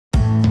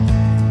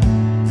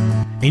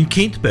In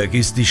Kindberg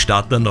ist die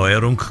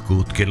Stadterneuerung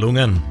gut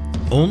gelungen.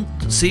 Und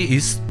sie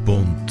ist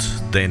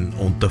bunt, denn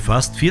unter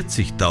fast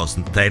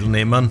 40.000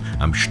 Teilnehmern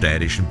am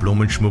steirischen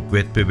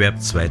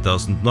Blumenschmuckwettbewerb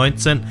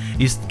 2019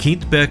 ist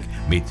Kindberg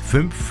mit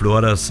 5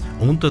 Floras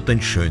unter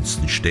den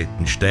schönsten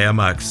Städten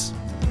Steiermarks.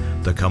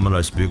 Da kann man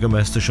als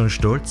Bürgermeister schon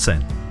stolz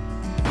sein.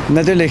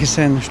 Natürlich ist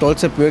ein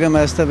stolzer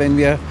Bürgermeister, wenn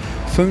wir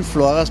 5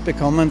 Floras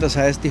bekommen, das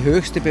heißt die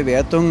höchste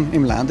Bewertung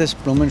im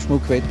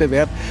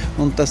Landesblumenschmuckwettbewerb.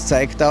 Und das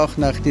zeigt auch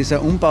nach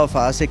dieser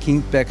Umbauphase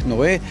Kindberg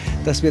neu,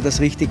 dass wir das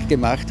richtig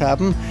gemacht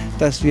haben,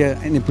 dass wir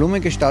eine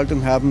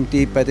Blumengestaltung haben,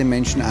 die bei den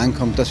Menschen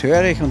ankommt. Das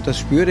höre ich und das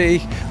spüre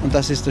ich und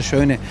das ist das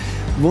Schöne.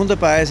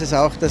 Wunderbar ist es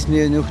auch, dass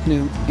wir nicht nur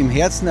im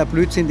Herzen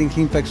erblüht sind in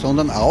Kindberg,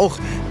 sondern auch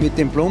mit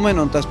den Blumen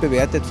und das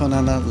bewertet von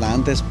einer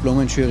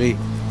Landesblumenjury.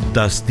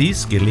 Dass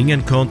dies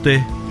gelingen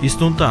konnte,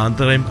 ist unter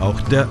anderem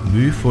auch der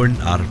mühevollen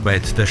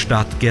Arbeit der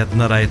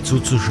Stadtgärtnerei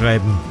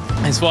zuzuschreiben.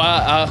 Es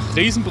war ein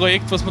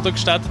Riesenprojekt, was wir da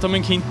gestartet haben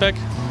in Kindberg,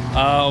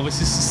 aber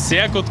es ist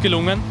sehr gut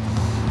gelungen.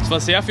 Es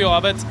war sehr viel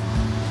Arbeit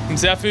und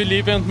sehr viel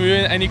Liebe und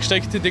Mühe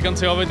eingesteckt in die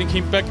ganze Arbeit in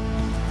Kindberg.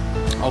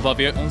 Aber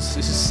uns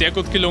ist es sehr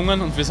gut gelungen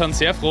und wir sind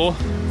sehr froh,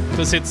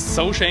 dass es jetzt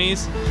so schön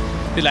ist.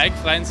 Die Leute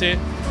freuen sich,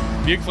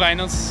 wir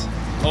freuen uns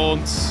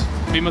und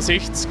wie man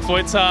sieht,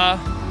 gefällt es auch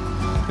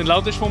den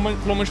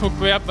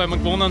Landesblumenschmuckwettbewerb, weil wir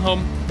gewonnen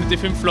haben mit den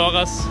 5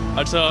 Floras.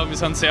 Also wir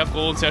sind sehr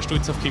froh und sehr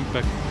stolz auf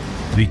Kindberg.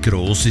 Wie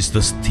groß ist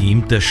das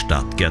Team der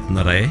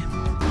Stadtgärtnerei?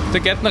 Der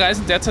Gärtnerei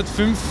sind derzeit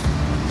 5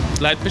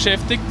 Leute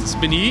beschäftigt. Das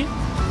bin ich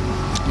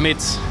mit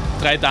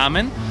 3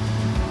 Damen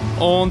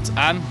und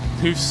eine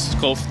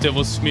Hilfskraft, der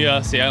was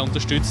mir sehr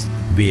unterstützt.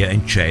 Wer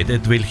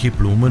entscheidet, welche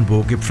Blumen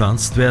wo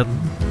gepflanzt werden?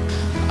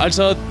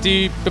 Also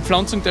die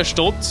Bepflanzung der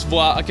Stadt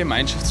war ein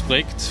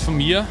Gemeinschaftsprojekt von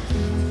mir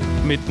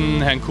mit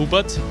dem Herrn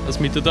Kubert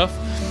aus Mitterdorf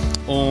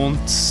und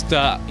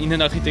der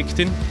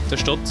Innenarchitektin der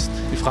Stadt,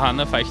 die Frau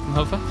Hanna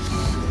Feichtenhofer.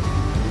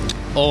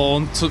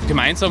 Und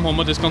gemeinsam haben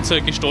wir das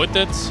Ganze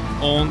gestaltet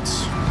und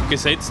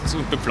gesetzt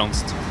und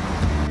bepflanzt.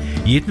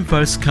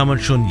 Jedenfalls kann man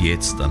schon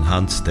jetzt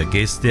anhand der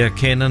Gäste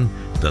erkennen,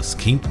 dass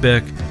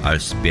Kindberg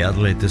als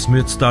Berle des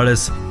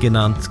Mürztales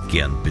genannt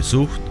gern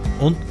besucht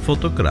und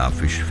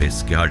fotografisch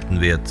festgehalten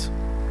wird.